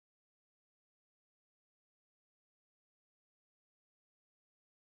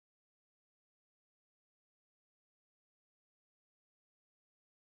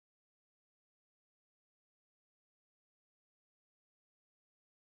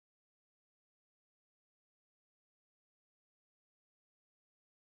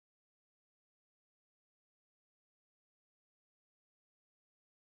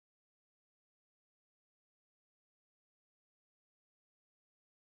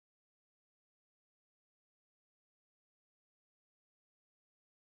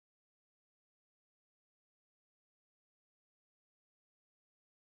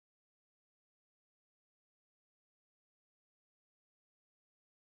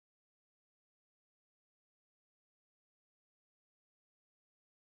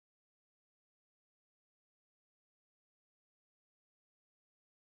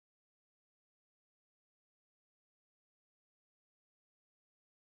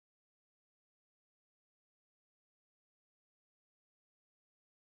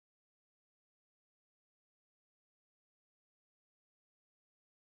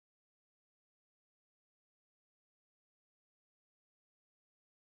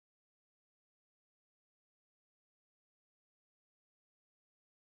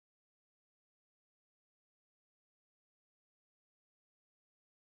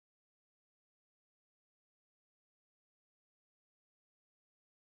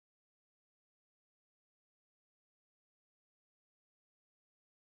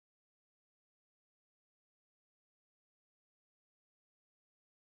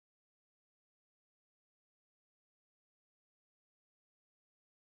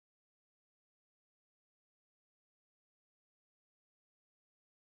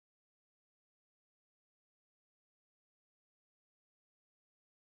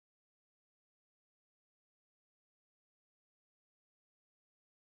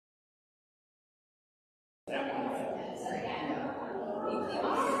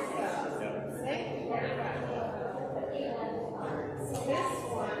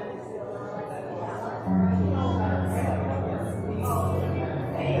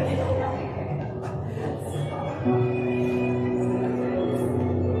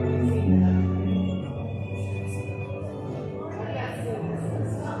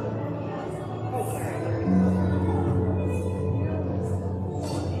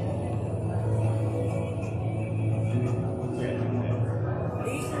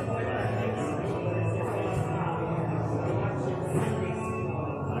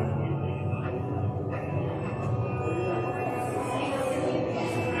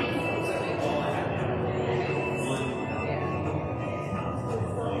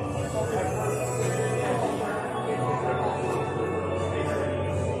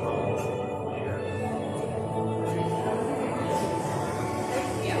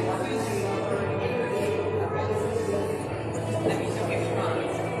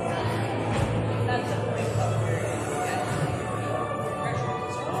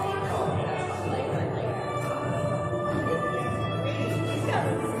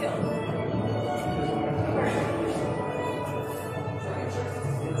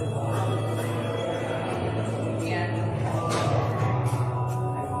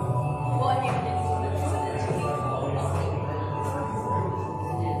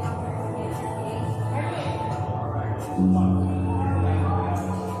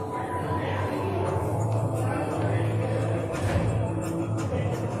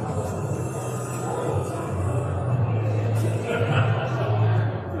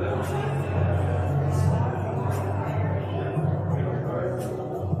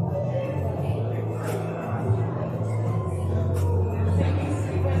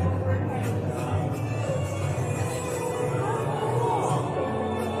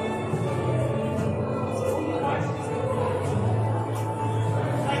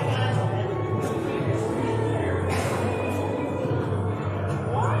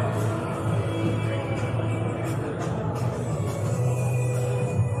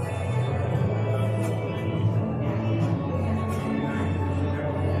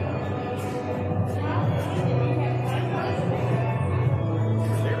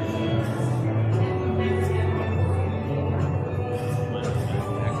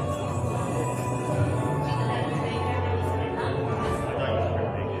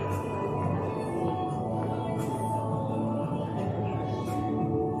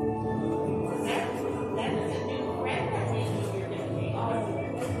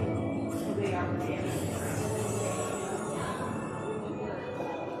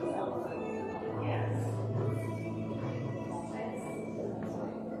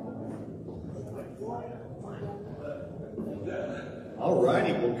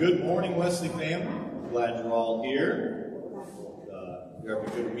Alrighty, well, good morning, Wesley family. Glad you're all here. You're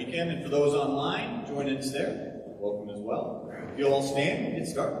having a good weekend, and for those online, joining us there, welcome as well. If you'll all stand and get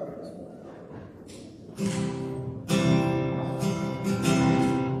started.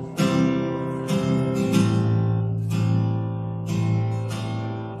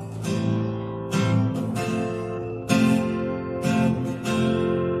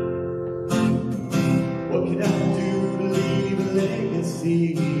 What can I do to leave a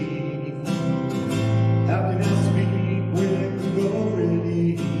legacy? How can I speak with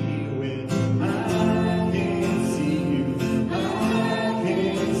authority when I can't see you? I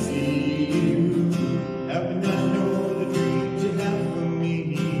can't see you. How can I know the dreams you have for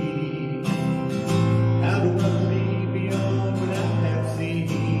me? How do I leave beyond what I have seen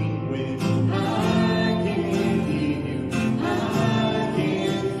when I can't hear you? I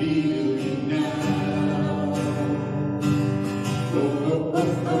can't feel you now. Oh, oh,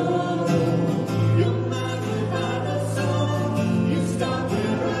 oh, oh.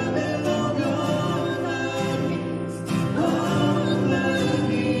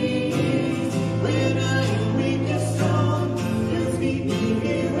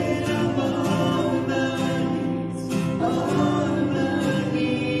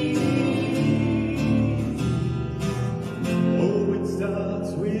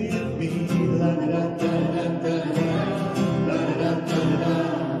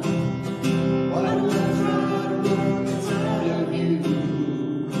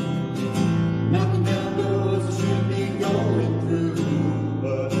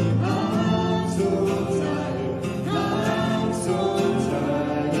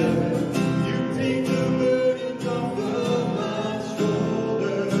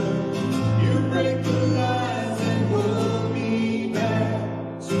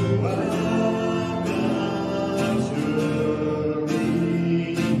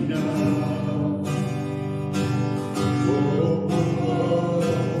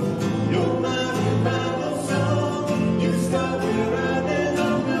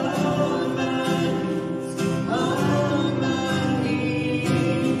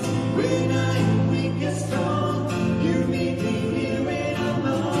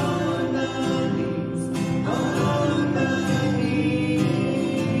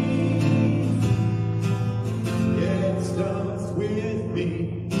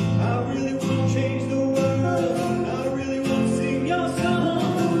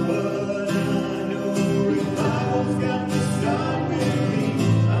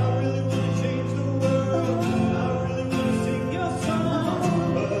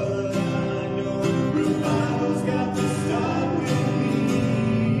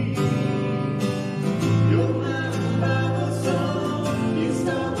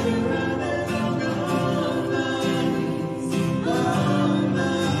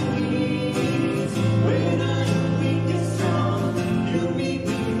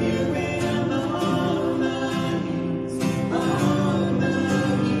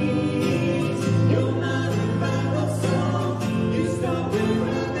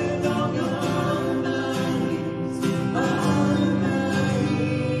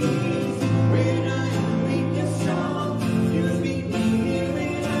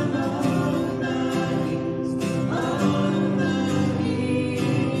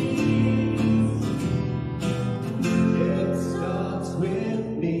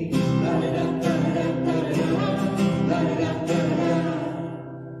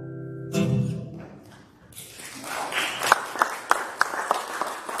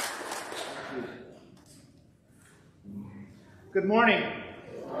 Good morning.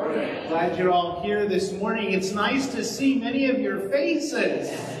 Good morning. Glad you're all here this morning. It's nice to see many of your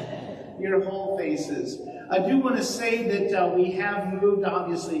faces, your whole faces. I do want to say that we have moved,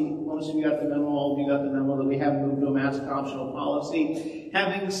 obviously, most of you got the memo, all of you got the memo, that we have moved to a mask optional policy.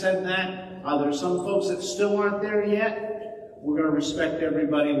 Having said that, there's some folks that still aren't there yet. We're going to respect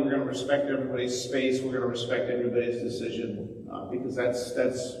everybody. We're going to respect everybody's space. We're going to respect everybody's decision because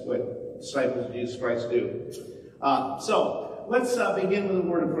that's what disciples of Jesus Christ do. So let's begin with a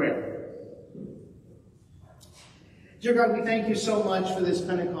word of prayer. Dear God, we thank you so much for this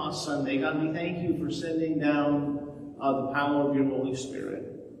Pentecost Sunday. God, we thank you for sending down the power of your Holy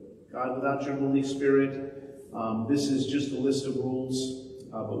Spirit. God, without your Holy Spirit, this is just a list of rules,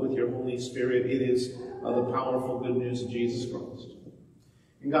 but with your Holy Spirit, it is the powerful good news of Jesus Christ.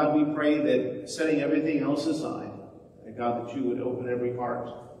 And God, we pray that setting everything else aside, that God, that you would open every heart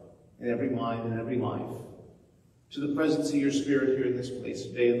and every mind and every life to the presence of your Spirit here in this place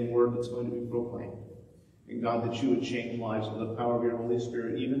today and the word that's going to be proclaimed. And God, that you would change lives with the power of your Holy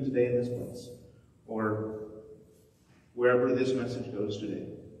Spirit even today in this place or wherever this message goes today.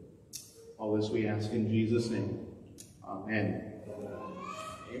 All this we ask in Jesus' name. Amen.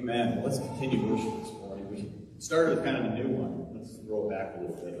 Amen. Let's continue worship this morning. We started with kind of a new one. Let's roll back a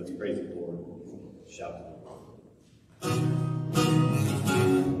little bit. Let's praise the Lord. Shout to the Lord.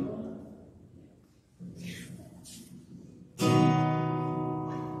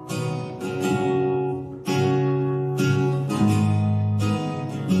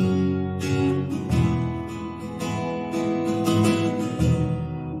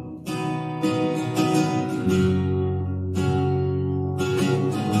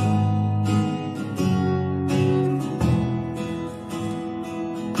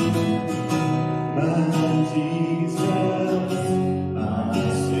 My Jesus.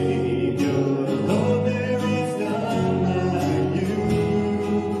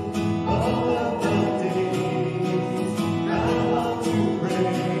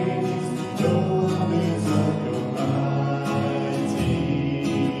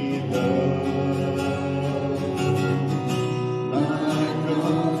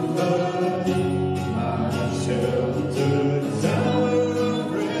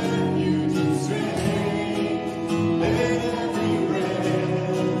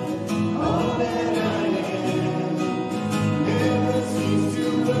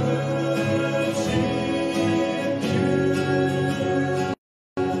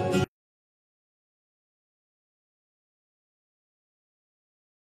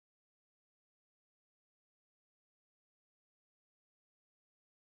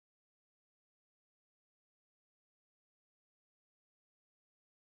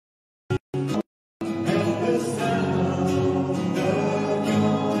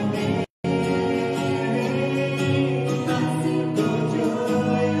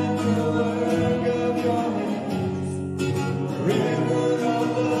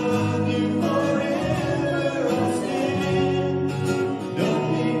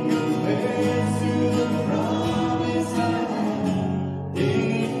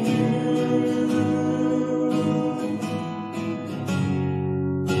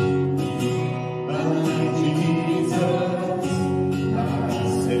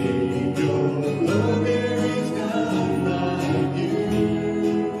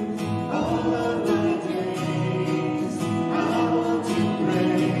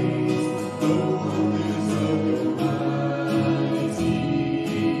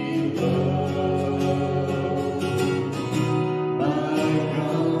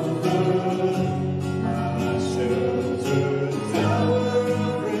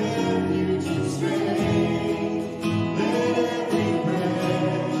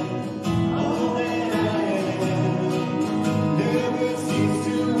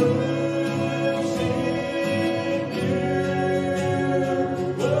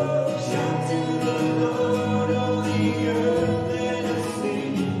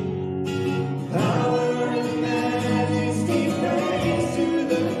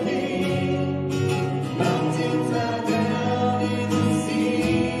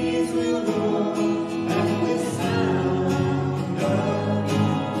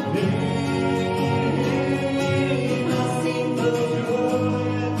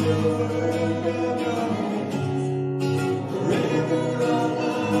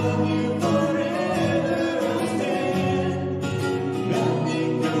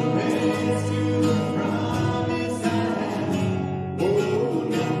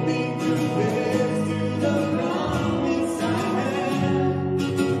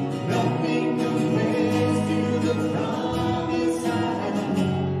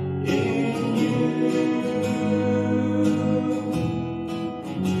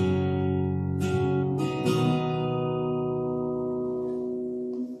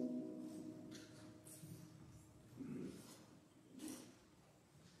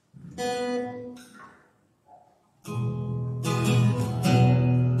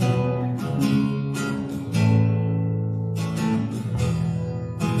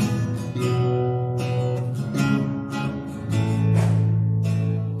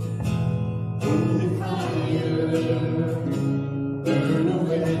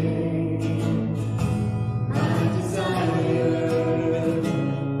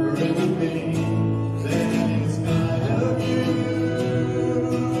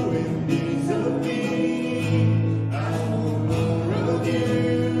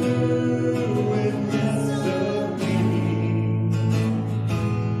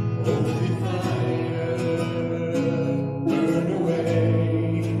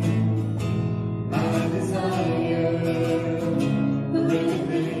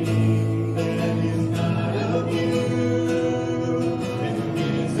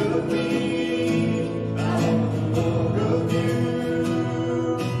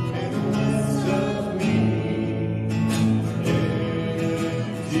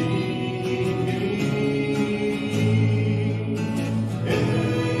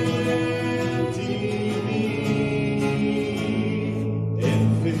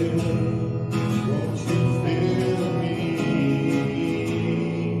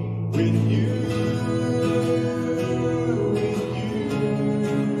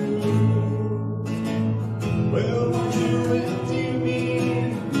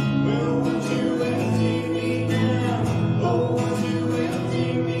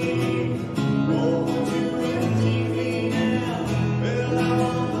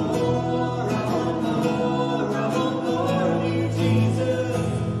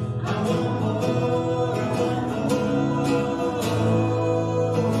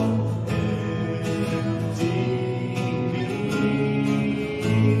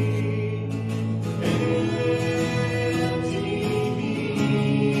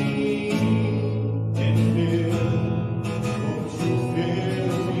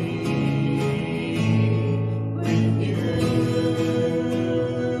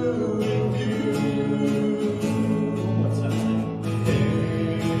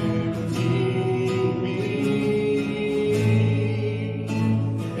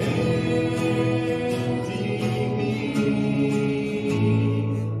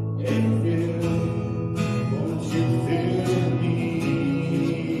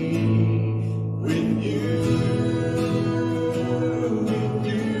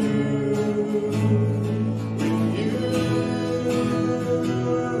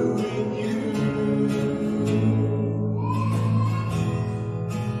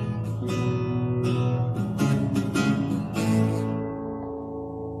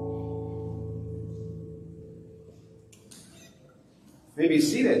 May be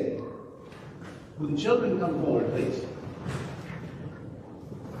seated. Will the children come forward, please?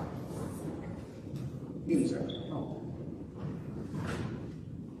 You, sir. Oh.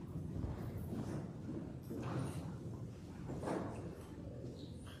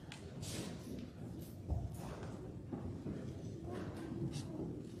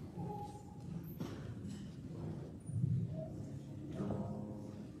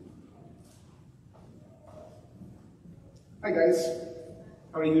 Hi, guys.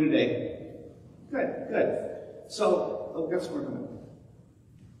 How are you today? Good, good. So, oh, got some more coming.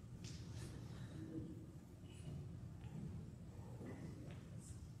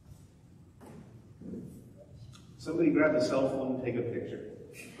 Somebody grab a cell phone and take a picture.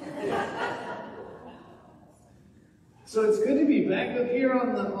 So it's good to be back up here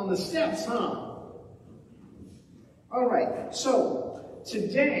on the steps, huh? All right. So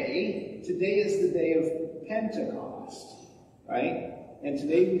today is the day of Pentecost, right? And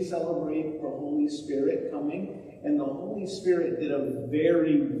today we celebrate the Holy Spirit coming, and the Holy Spirit did a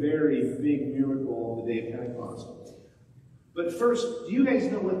very, very big miracle on the day of Pentecost. But first, do you guys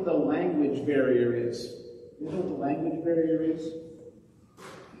know what the language barrier is? You know what the language barrier is?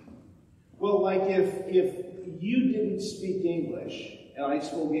 Well, like if you didn't speak English, and I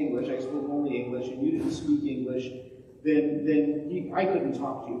spoke English, I spoke only English, and you didn't speak English, then I couldn't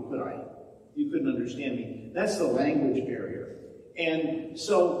talk to you, could I? You couldn't understand me. That's the language barrier. And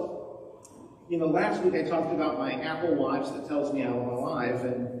so, last week I talked about my Apple Watch that tells me I'm alive,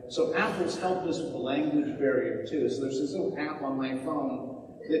 and so Apple's helped us with the language barrier too. So there's this little app on my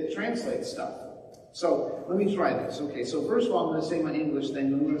phone that translates stuff. So let me try this. Okay, so first of all, I'm going to say my English thing,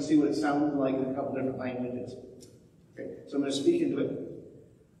 and I'm going to see what it sounds like in a couple different languages. Okay, so I'm going to speak into it.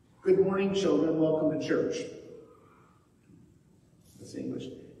 Good morning, children. Welcome to church. That's English.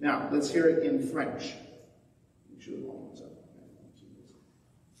 Now, let's hear it in French. Make sure the volume's up.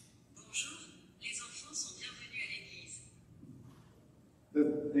 Bonjour, les enfants sont bienvenus à l'église.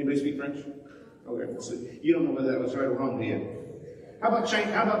 Anybody speak French? Okay, so you don't know whether that was right or wrong, do you? How about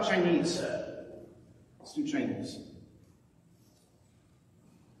Chinese? Let's do Chinese.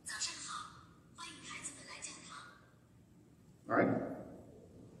 All right.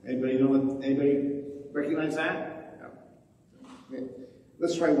 Anybody recognize that? No. Okay.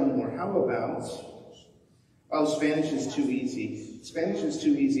 Let's try one more. How about, oh, Spanish is too easy. Spanish is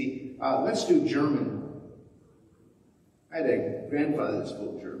too easy. Let's do German. I had a grandfather that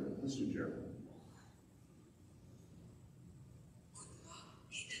spoke German. Let's do German.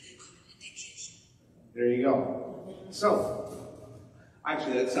 There you go. So,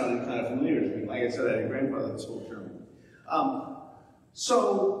 actually that sounded kind of familiar to me. Like I said, I had a grandfather that spoke German.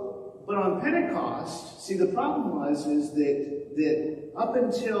 But on Pentecost, see, the problem was that up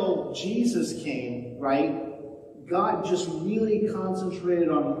until Jesus came, right, God just really concentrated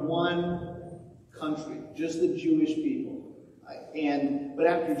on one country, just the Jewish people. But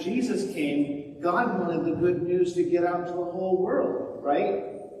after Jesus came, God wanted the good news to get out to the whole world, right?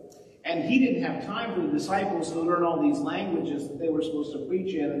 And he didn't have time for the disciples to learn all these languages that they were supposed to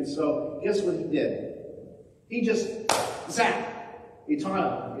preach in. And so, guess what he did? He just, zap, he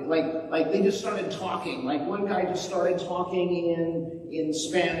taught them. Like they just started talking. Like one guy just started talking in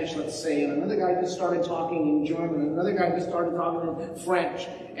Spanish, let's say, and another guy just started talking in German, and another guy just started talking in French.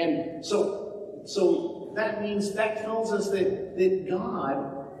 And so that means, that tells us that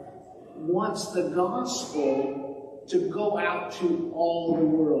God wants the gospel to go out to all the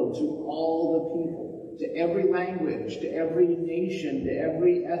world, to all the people, to every language, to every nation, to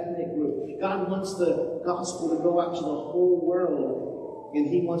every ethnic group. God wants the gospel to go out to the whole world, and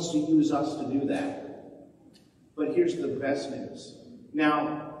he wants to use us to do that. But here's the best news.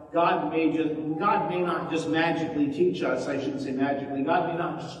 Now, God may not just magically teach us, I shouldn't say magically, God may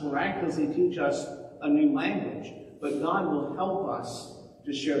not just miraculously teach us a new language, but God will help us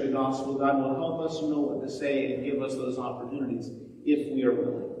to share the gospel. God will help us to know what to say and give us those opportunities if we are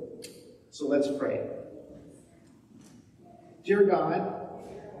willing. So let's pray. Dear God,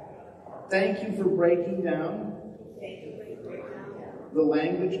 thank you for breaking down the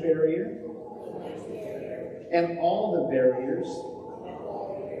language barrier and all the barriers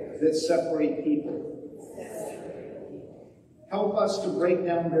that separate people. Help us to break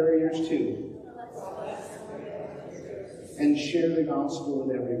down barriers too and share the gospel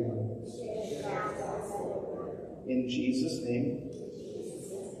with everyone. In Jesus' name,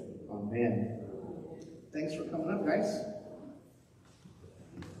 amen. Thanks for coming up, guys.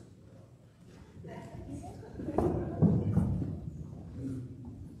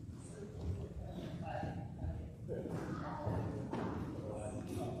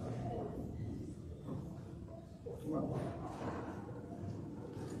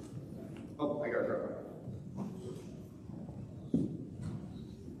 Oh, I got it.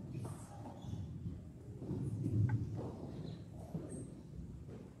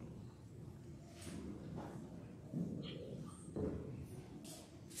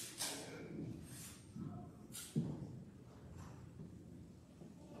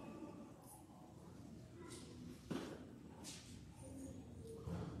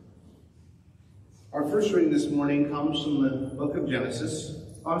 Our first reading this morning comes from the book of Genesis.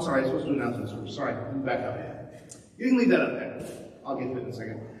 Oh, I'm sorry, I was supposed to do announcements first. Sorry, let me back up. You can leave that up there. I'll get to it in a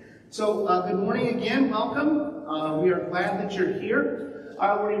second. So, good morning again. Welcome. We are glad that you're here. I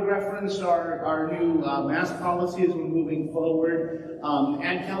already referenced our new mask policy as we're moving forward.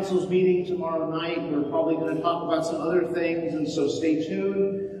 Ad Council's meeting tomorrow night. We're probably going to talk about some other things, and so stay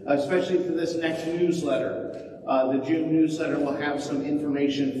tuned, especially for this next newsletter. The June newsletter will have some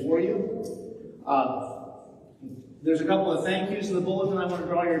information for you. There's a couple of thank yous in the bulletin I want to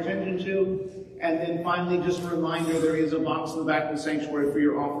draw your attention to. And then finally, just a reminder, there is a box in the back of the sanctuary for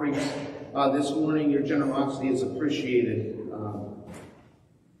your offerings this morning. Your generosity is appreciated.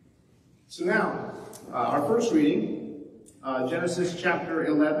 So now, our first reading, Genesis chapter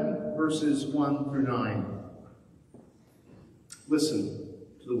 11, verses 1 through 9. Listen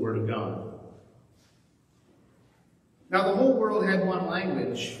to the word of God. Now the whole world had one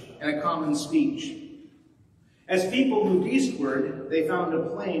language and a common speech. As people moved eastward, they found a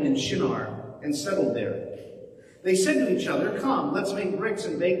plain in Shinar and settled there. They said to each other, "Come, let's make bricks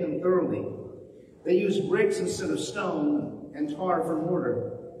and bake them thoroughly." They used bricks instead of stone and tar for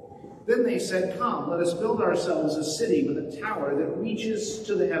mortar. Then they said, "Come, let us build ourselves a city with a tower that reaches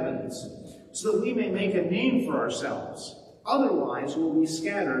to the heavens, so that we may make a name for ourselves. Otherwise, we will be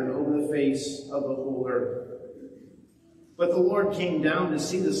scattered over the face of the whole earth." But the Lord came down to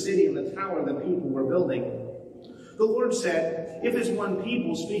see the city and the tower the people were building. The Lord said, "If as one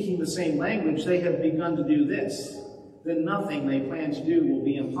people speaking the same language, they have begun to do this, then nothing they plan to do will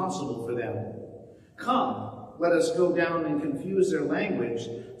be impossible for them. Come, let us go down and confuse their language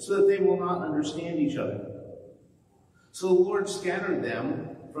so that they will not understand each other. So the Lord scattered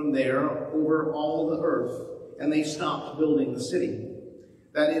them from there over all the earth, and they stopped building the city.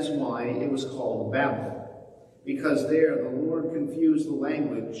 That is why it was called Babel, because there the Lord confused the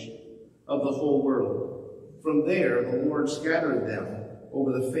language of the whole world. From there the Lord scattered them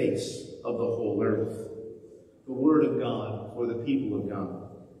over the face of the whole earth. The word of God for the people of God.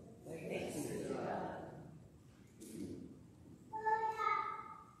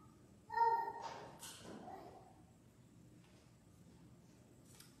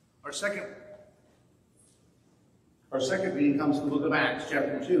 Our second reading comes from the book of Acts,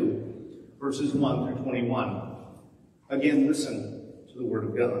 chapter 2, verses 1 through 21. Again, listen to the word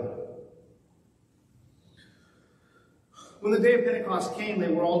of God. When the day of Pentecost came, they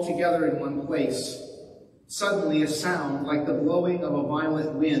were all together in one place. Suddenly a sound like the blowing of a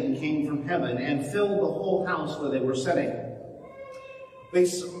violent wind came from heaven and filled the whole house where they were sitting. They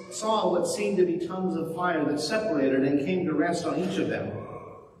saw what seemed to be tongues of fire that separated and came to rest on each of them.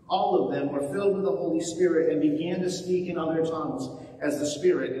 All of them were filled with the Holy Spirit and began to speak in other tongues as the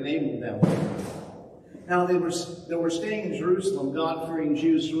Spirit enabled them. Now they were staying in Jerusalem, God-fearing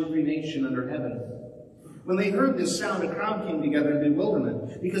Jews from every nation under heaven. When they heard this sound, a crowd came together in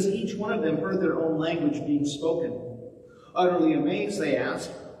bewilderment, because each one of them heard their own language being spoken. Utterly amazed, they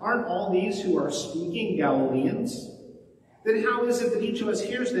asked, "Aren't all these who are speaking Galileans? Then how is it that each of us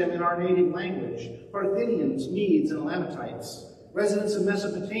hears them in our native language? Parthians, Medes, and Lamanites, residents of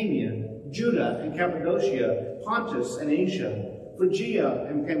Mesopotamia, Judah and Cappadocia, Pontus and Asia, Phrygia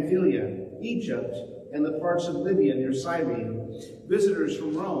and Pamphylia, Egypt and the parts of Libya near Cyrene, visitors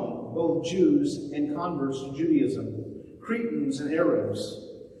from Rome, both Jews and converts to Judaism, Cretans and Arabs.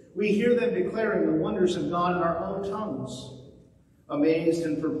 We hear them declaring the wonders of God in our own tongues." Amazed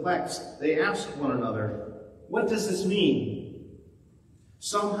and perplexed, they asked one another, "What does this mean?"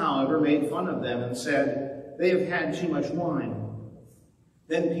 Some, however, made fun of them and said, "They have had too much wine."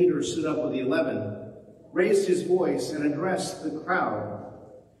 Then Peter stood up with the 11, raised his voice, and addressed the crowd.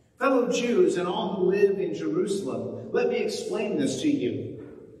 "Fellow Jews and all who live in Jerusalem, let me explain this to you.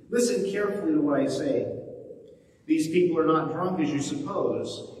 Listen carefully to what I say. These people are not drunk as you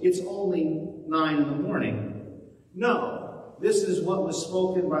suppose. It's only 9 in the morning. No, this is what was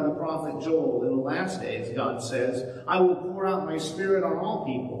spoken by the prophet Joel. In the last days, God says, I will pour out my Spirit on all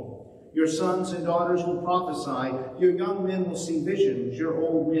people. Your sons and daughters will prophesy. Your young men will see visions. Your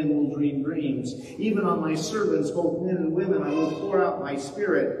old men will dream dreams. Even on my servants, both men and women, I will pour out my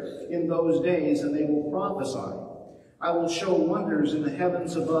Spirit in those days, and they will prophesy. I will show wonders in the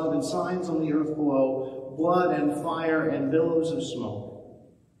heavens above and signs on the earth below, blood and fire and billows of smoke.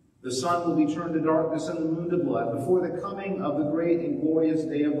 The sun will be turned to darkness and the moon to blood before the coming of the great and glorious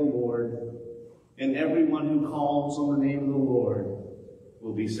day of the Lord. And everyone who calls on the name of the Lord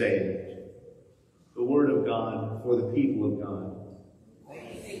will be saved." The word of God for the people of God.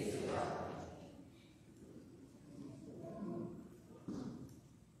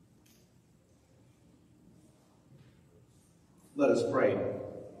 Let us pray.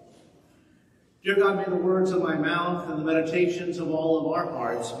 Dear God, may the words of my mouth and the meditations of all of our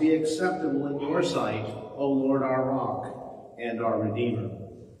hearts be acceptable in your sight, O Lord, our rock and our Redeemer.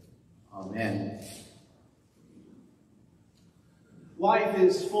 Amen. Life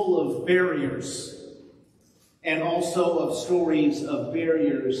is full of barriers, and also of stories of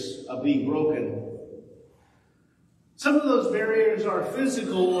barriers being broken. Some of those barriers are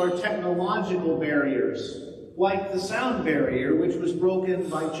physical or technological barriers, like the sound barrier, which was broken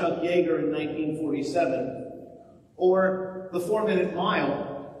by Chuck Yeager in 1947, or the 4-minute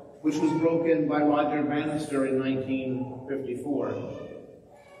mile, which was broken by Roger Bannister in 1954.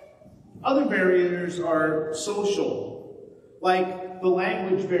 Other barriers are social, like the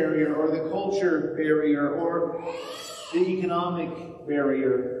language barrier or the culture barrier or the economic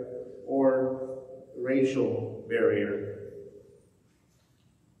barrier or the racial barrier.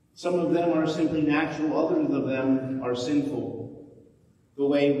 Some of them are simply natural, others of them are sinful. The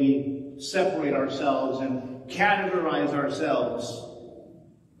way we separate ourselves and categorize ourselves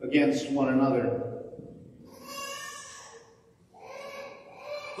against one another.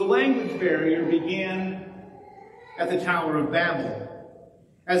 The language barrier began at the Tower of Babel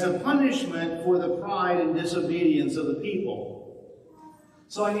as a punishment for the pride and disobedience of the people.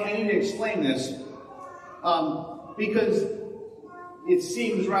 So I need to explain this because it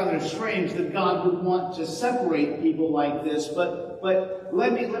seems rather strange that God would want to separate people like this. But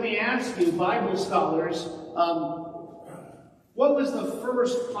let me ask you, Bible scholars, what was the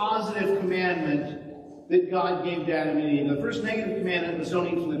first positive commandment that God gave to Adam and Eve. The first negative commandment was don't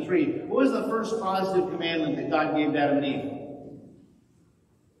eat from the tree. What was the first positive commandment that God gave to Adam and Eve?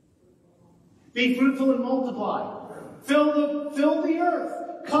 Be fruitful and multiply. Fill the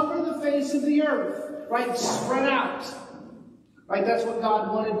earth. Cover the face of the earth. Right? Spread out. Right? That's what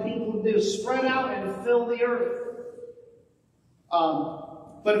God wanted people to do. Spread out and fill the earth.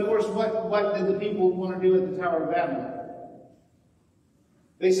 But of course, what did the people want to do at the Tower of Babel?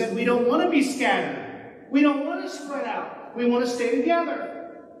 They said, we don't want to be scattered. We don't want to spread out. We want to stay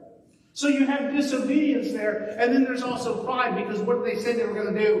together. So you have disobedience there. And then there's also pride, because what did they say they were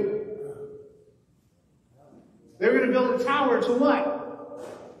going to do? They were going to build a tower to what?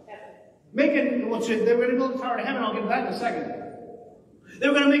 They were going to build a tower to heaven. I'll get to that in a second. They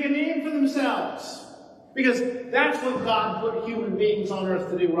were going to make a name for themselves. Because that's what God put human beings on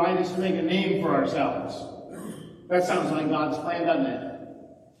earth to do, right? Is to make a name for ourselves. That sounds like God's plan, doesn't it?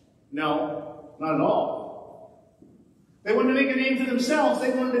 No, not at all. They wanted to make a name for themselves.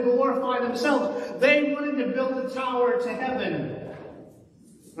 They wanted to glorify themselves. They wanted to build a tower to heaven.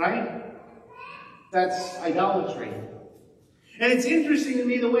 Right? That's idolatry. And it's interesting to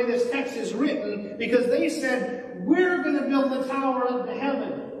me the way this text is written, because they said, we're going to build a tower up to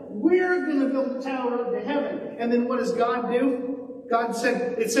heaven. We're going to build a tower up to heaven. And then what does God do?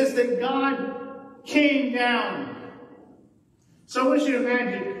 It says that God came down. So I want you to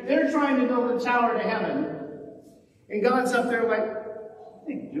imagine, they're trying to build a tower to heaven. And God's up there like, what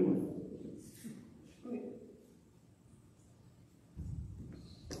are you doing?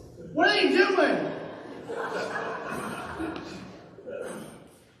 What are you doing?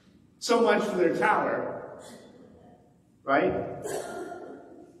 So much for their tower, right?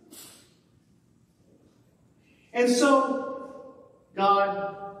 And so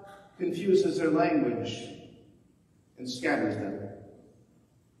God confuses their language and scatters them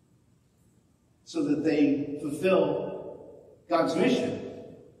so that they fulfill God's mission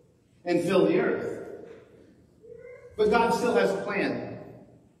and fill the earth. But God still has a plan.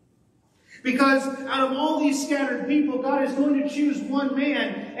 Because out of all these scattered people, God is going to choose one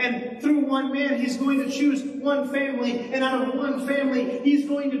man. And through one man, He's going to choose one family. And out of one family, He's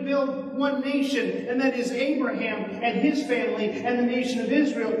going to build one nation. And that is Abraham and his family and the nation of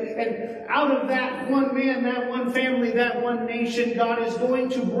Israel. And out of that one man, that one family, that one nation, God is going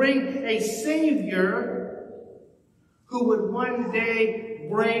to bring a Savior who would one day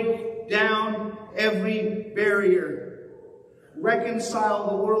break down every barrier, reconcile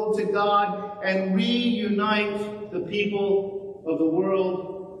the world to God, and reunite the people of the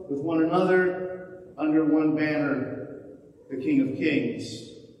world with one another under one banner, the King of Kings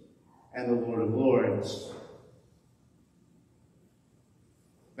and the Lord of Lords.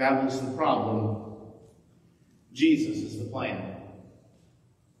 Babel's the problem. Jesus is the plan.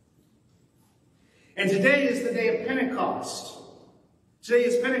 And today is the day of Pentecost. Today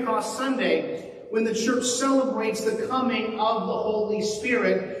is Pentecost Sunday, when the church celebrates the coming of the Holy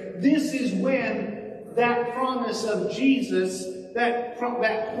Spirit. This is when that promise of Jesus, that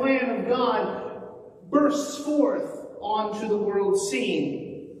plan of God, bursts forth onto the world scene.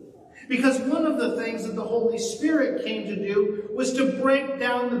 Because one of the things that the Holy Spirit came to do was to break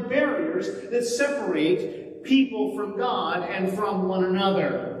down the barriers that separate people from God and from one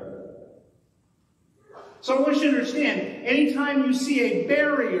another. So I want you to understand, anytime you see a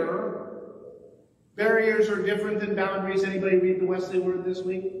barrier, barriers are different than boundaries. Anybody read the Wesley word this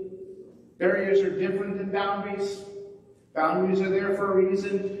week? Barriers are different than boundaries. Boundaries are there for a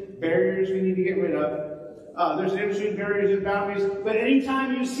reason. Barriers we need to get rid of. There's a difference between barriers and boundaries. But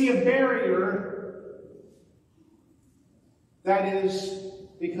anytime you see a barrier, that is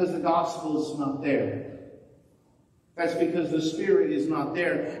because the gospel is not there. That's because the Spirit is not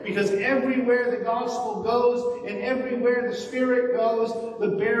there. Because everywhere the gospel goes and everywhere the Spirit goes,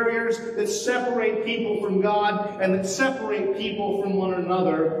 the barriers that separate people from God and that separate people from one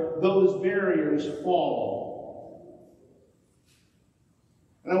another, those barriers fall.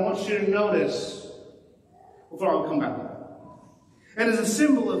 And I want you to notice, before I'll come back. And as a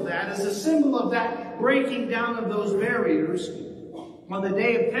symbol of that breaking down of those barriers, on the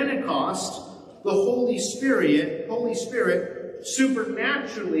day of Pentecost, the Holy Spirit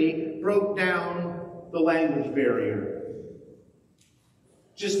supernaturally broke down the language barrier.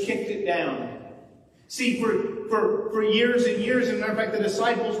 Just kicked it down. See, for years and years, and matter of fact, the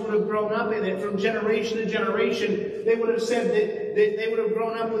disciples would have grown up in it from generation to generation. They would have said that they would have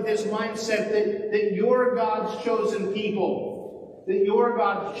grown up with this mindset that you're God's chosen people. That you're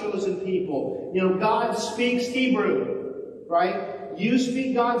God's chosen people. You know, God speaks Hebrew, right? You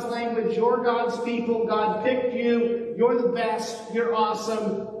speak God's language. You're God's people. God picked you. You're the best. You're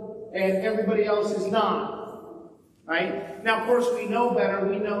awesome. and everybody else is not. Right? Now, of course, we know better.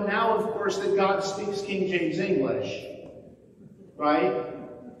 We know now, of course, that God speaks King James English. Right?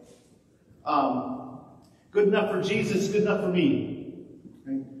 Good enough for Jesus, good enough for me.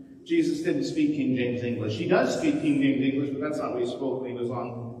 Right? Jesus didn't speak King James English. He does speak King James English, but that's not what he spoke when he was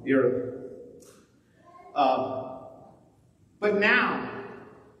on the earth. But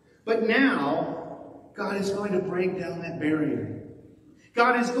now, God is going to break down that barrier.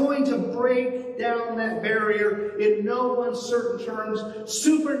 God is going to break down that barrier in no uncertain terms,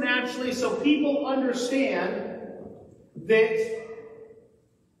 supernaturally, so people understand that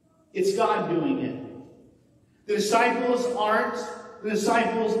it's God doing it. The disciples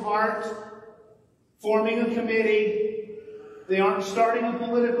aren't forming a committee. They aren't starting a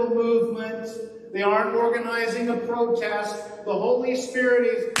political movement. They aren't organizing a protest. The Holy Spirit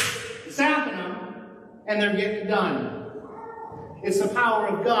is zapping them, and they're getting it done. It's the power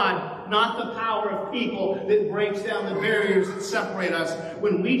of God, not the power of people, that breaks down the barriers that separate us.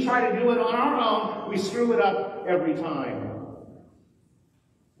 When we try to do it on our own, we screw it up every time.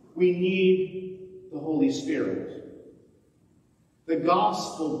 We need the Holy Spirit. The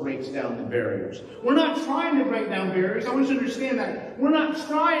gospel breaks down the barriers. We're not trying to break down barriers. I want you to understand that. We're not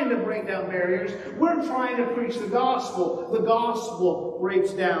trying to break down barriers. We're trying to preach the gospel. The gospel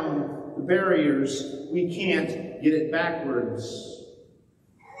breaks down the barriers. We can't get it backwards.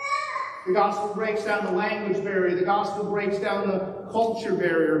 The gospel breaks down the language barrier. The gospel breaks down the culture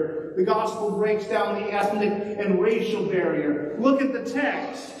barrier. The gospel breaks down the ethnic and racial barrier. Look at the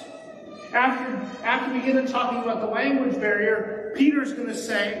text. After we get into talking about the language barrier, Peter's going to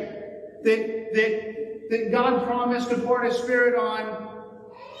say that God promised to pour His Spirit on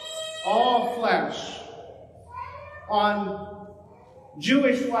all flesh, on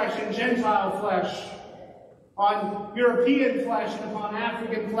Jewish flesh and Gentile flesh, on European flesh and upon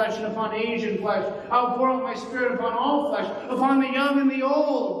African flesh and upon Asian flesh. I'll pour out my Spirit upon all flesh, upon the young and the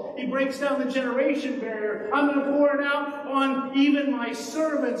old. He breaks down the generation barrier. I'm going to pour it out on even my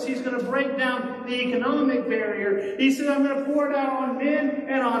servants. He's going to break down the economic barrier. He said, I'm going to pour it out on men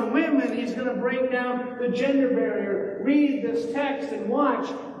and on women. He's going to break down the gender barrier. Read this text and watch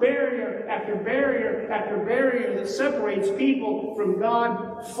barrier after barrier after barrier that separates people from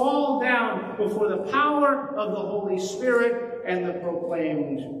God fall down before the power of the Holy Spirit and the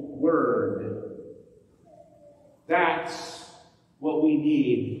proclaimed Word. That's what we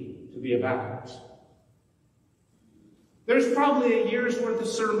need to be about. There's probably a year's worth of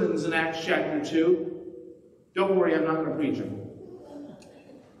sermons in Acts chapter 2. Don't worry, I'm not going to preach them.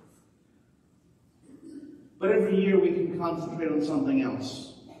 But every year we can concentrate on something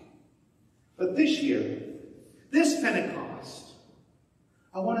else. But this year, this Pentecost,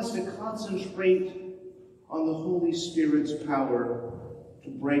 I want us to concentrate on the Holy Spirit's power to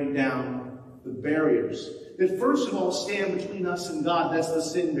break down the barriers that first of all stand between us and God. That's the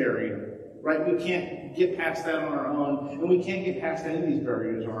sin barrier, right? We can't get past that on our own, and we can't get past any of these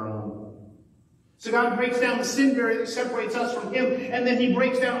barriers on our own. So God breaks down the sin barrier that separates us from Him, and then He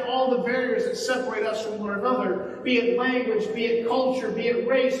breaks down all the barriers that separate us from one another, be it language, be it culture, be it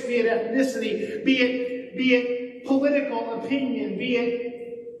race, be it ethnicity, be it political opinion, be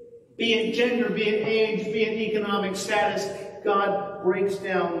it gender, be it age, be it economic status. God breaks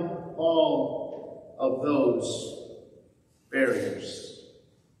down all of those barriers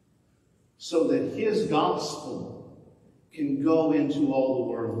so that His gospel can go into all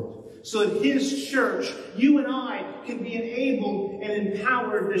the world. So that His church, you and I, can be enabled and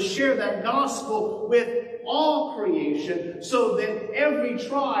empowered to share that gospel with all creation so that every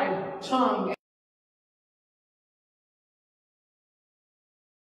tribe, tongue,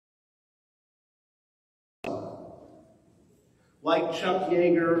 like Chuck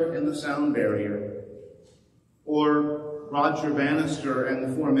Yeager and the sound barrier, or Roger Bannister and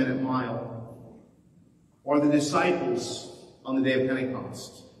the 4-minute mile, or the disciples on the day of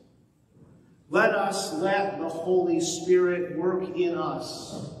Pentecost. Let us let the Holy Spirit work in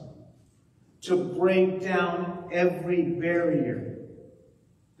us to break down every barrier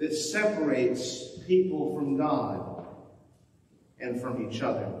that separates people from God and from each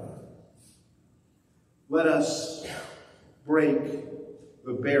other. Let us break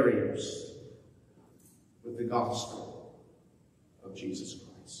the barriers with the gospel of Jesus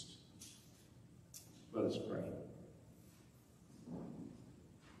Christ. Let us pray.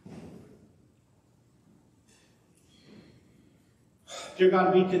 Dear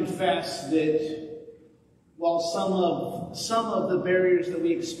God, we confess that while some of the barriers that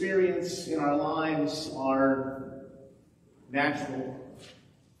we experience in our lives are natural,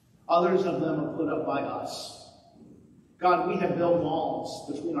 others of them are put up by us. God, we have built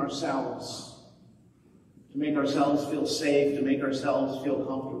walls between ourselves to make ourselves feel safe, to make ourselves feel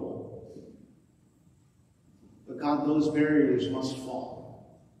comfortable. But God, those barriers must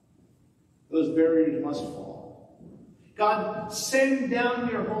fall. Those barriers must fall. God, send down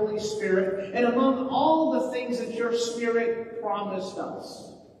your Holy Spirit, and among all the things that your Spirit promised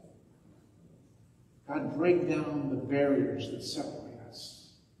us, God, break down the barriers that separate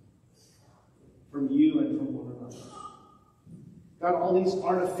us from you and from one another. God, all these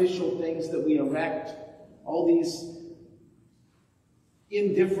artificial things that we erect, all these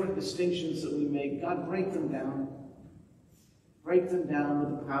indifferent distinctions that we make, God, break them down. Break them down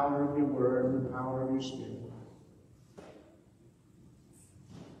with the power of your word and the power of your Spirit.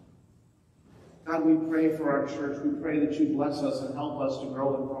 God, we pray for our church. We pray that you bless us and help us to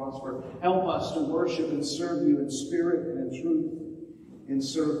grow and prosper. Help us to worship and serve you in spirit and in truth, and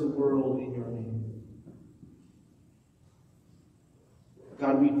serve the world in your name.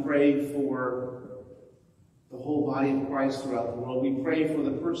 God, we pray for the whole body of Christ throughout the world. We pray for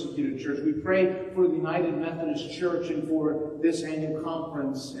the persecuted church. We pray for the United Methodist Church and for this annual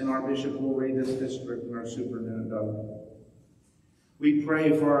conference in our Bishop Loreda's district and our superintendent government. We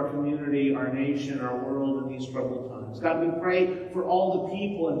pray for our community, our nation, our world in these troubled times. God, we pray for all the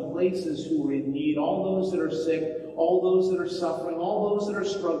people and places who are in need, all those that are sick, all those that are suffering, all those that are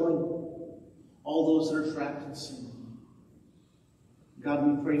struggling, all those that are trapped in sin. God,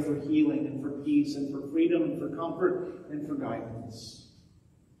 we pray for healing and for peace and for freedom and for comfort and for guidance.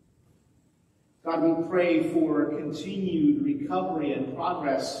 God, we pray for continued recovery and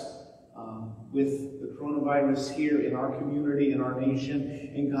progress with the coronavirus here in our community, in our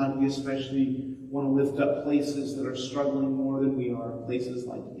nation. And God, we especially want to lift up places that are struggling more than we are, places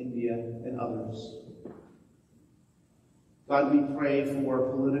like India and others. God, we pray for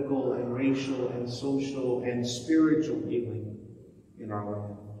political and racial and social and spiritual healing in our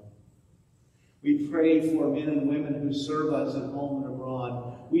land. We pray for men and women who serve us at home and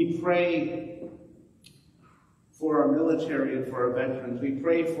abroad. We pray for our military and for our veterans. We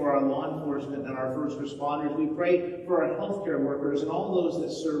pray for our law enforcement and our first responders. We pray for our healthcare workers and all those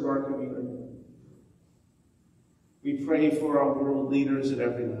that serve our community. We pray for our world leaders at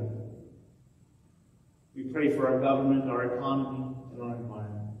every level. We pray for our government, our economy, and our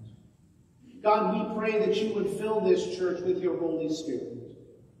environment. God, we pray that you would fill this church with your Holy Spirit.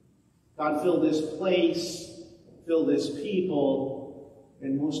 God, fill this place, fill this people,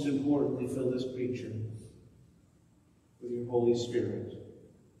 and most importantly, fill this preacher with your Holy Spirit,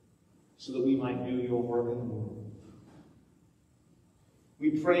 so that we might do your work in the world.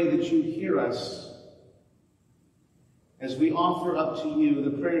 We pray that you hear us as we offer up to you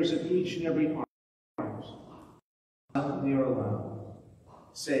the prayers of each and every heart. They are allowed,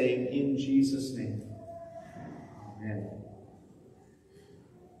 saying, in Jesus' name, amen.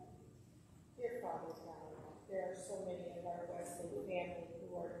 Dear Father God, there are so many of our Wesley family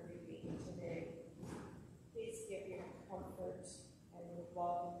who are grieving today. Please give your comfort and your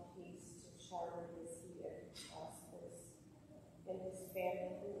love and peace to Charlie as he hospice and his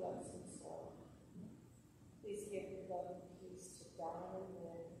family who loves him so. Please give your love and peace to Don and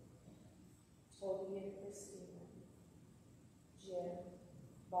Lynn, Toby and Christina, Jim,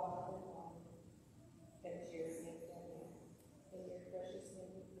 Bob and Mom, and Jerry and Daniel. In your precious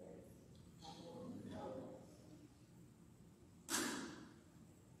name we pray. Amen.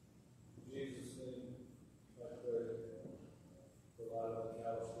 In Jesus' name, I pray for Lila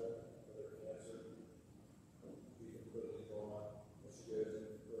McAllister for their cancer. We can quickly go on as she goes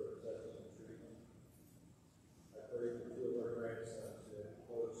in for testing and treatment. I pray for two of our grandsons in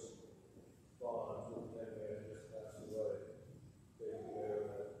close bond with them that just passed away. They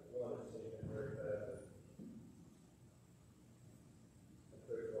go, one is taken very badly. I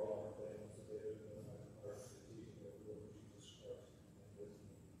pray for all the things that they do in my heart, the teaching of the Lord Jesus Christ and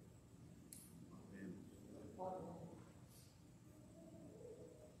wisdom.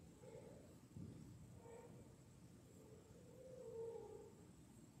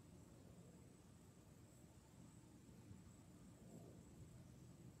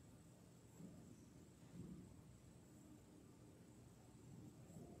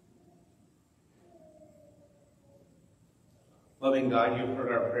 Loving God, you've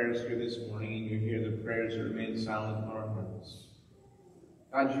heard our prayers here this morning, and you hear the prayers that remain silent in our hearts.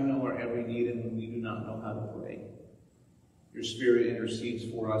 God, you know our every need, and when we do not know how to pray, your Spirit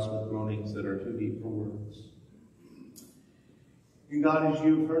intercedes for us with groanings that are too deep for words. And God, as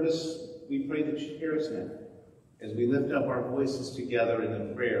you've heard us, we pray that you hear us now, as we lift up our voices together in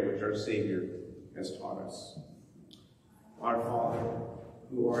the prayer which our Savior has taught us. Our Father,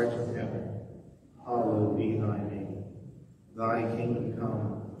 who art in heaven, hallowed be thy name. Thy kingdom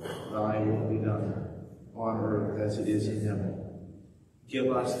come, thy will be done, on earth as it is in heaven.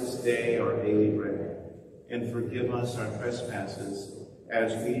 Give us this day our daily bread, and forgive us our trespasses,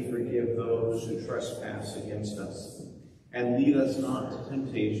 as we forgive those who trespass against us. And lead us not to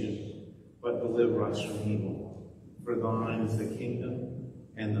temptation, but deliver us from evil. For thine is the kingdom,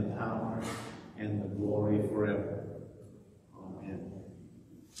 and the power, and the glory forever. Amen.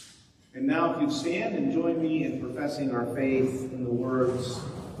 And now if you stand and join me in professing our faith in the words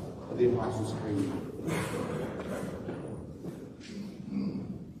of the Apostles' Creed.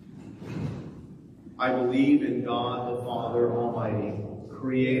 I believe in God the Father Almighty,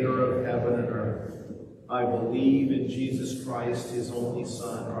 creator of heaven and earth. I believe in Jesus Christ, his only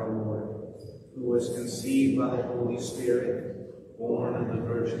Son, our Lord, who was conceived by the Holy Spirit, born of the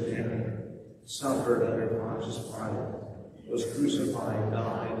Virgin Mary, suffered under Pontius Pilate, was crucified,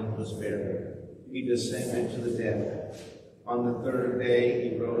 died, and was buried. He descended to the dead. On the third day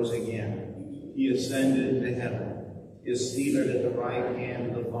he rose again. He ascended into heaven, is seated at the right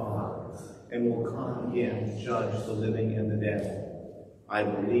hand of the Father, and will come again to judge the living and the dead. I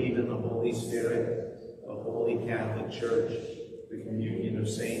believe in the Holy Spirit, the Holy Catholic Church, the communion of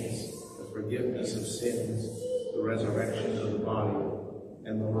saints, the forgiveness of sins, the resurrection of the body,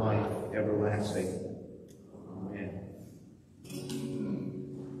 and the life everlasting. Amen.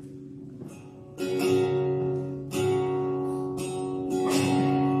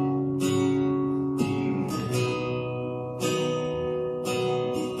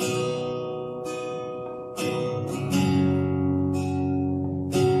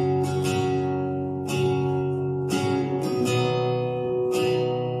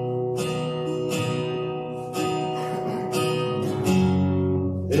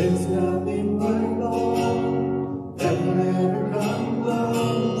 There's nothing like Lord that will ever come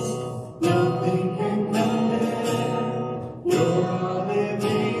close. Nothing can compare. You're our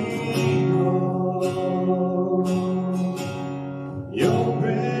living hope. Your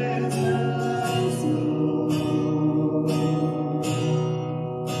presence, Lord.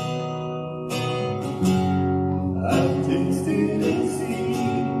 I've tasted and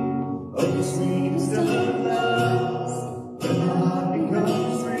seen of the sweetest of loves, when the heart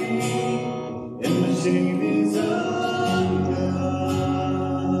becomes free and the shame is undone.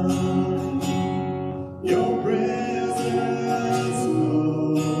 Your presence,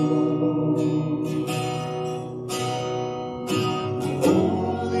 Lord.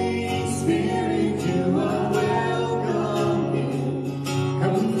 Holy Spirit, you are welcome here.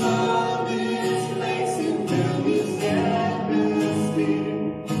 Come flood this place and fill this atmosphere.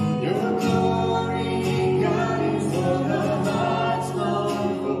 Your glory, God, is what the hearts long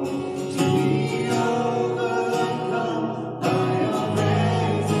for. To be overcome by your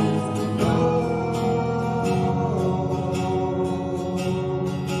presence, Lord.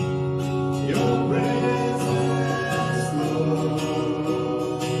 Your presence,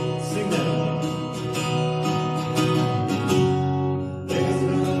 Lord. Sing that. There's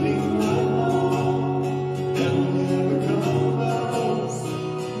nothing more that will ever come close.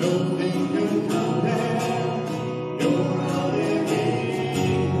 Nothing can compare. You're our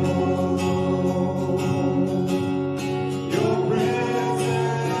living hope. Your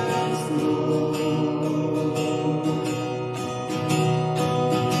presence, Lord.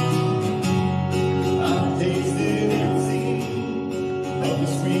 I've tasted and seen of the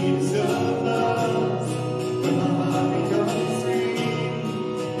sweetest of loves, when my heart becomes free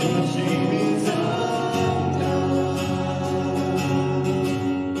and my shame is undone.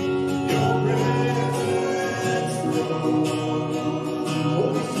 Your presence, Lord.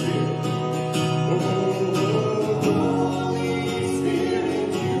 Holy Spirit, oh, Holy Spirit,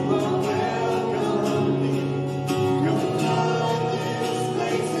 you are welcome here. Come flood this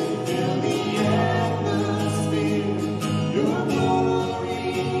place and fill the atmosphere. Your glory,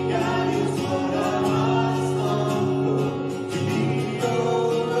 God, is what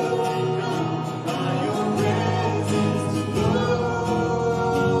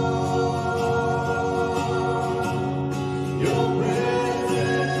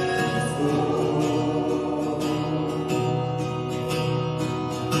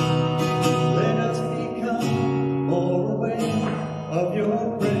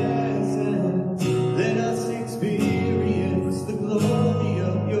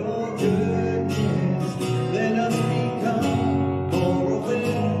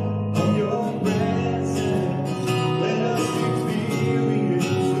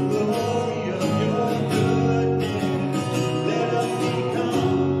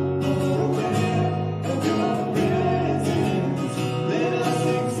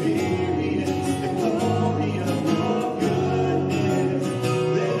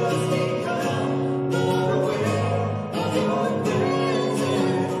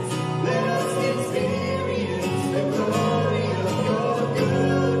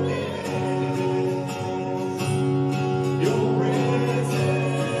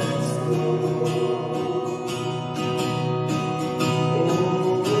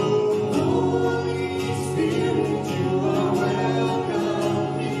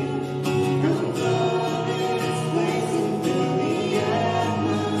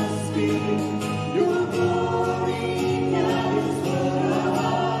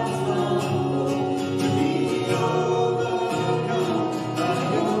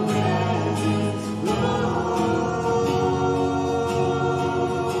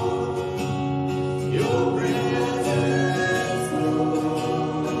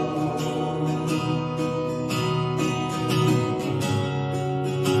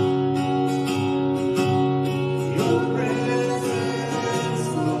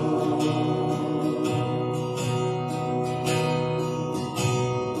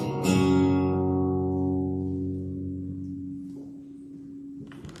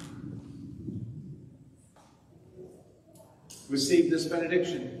Receive this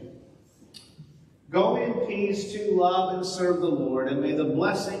benediction. Go in peace to love and serve the Lord, and may the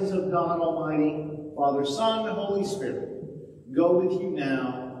blessings of God Almighty, Father, Son, and Holy Spirit go with you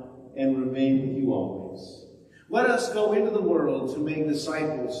now and remain with you always. Let us go into the world to make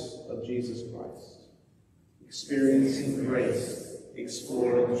disciples of Jesus Christ, experiencing grace,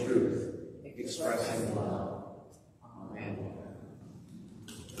 exploring truth, expressing love.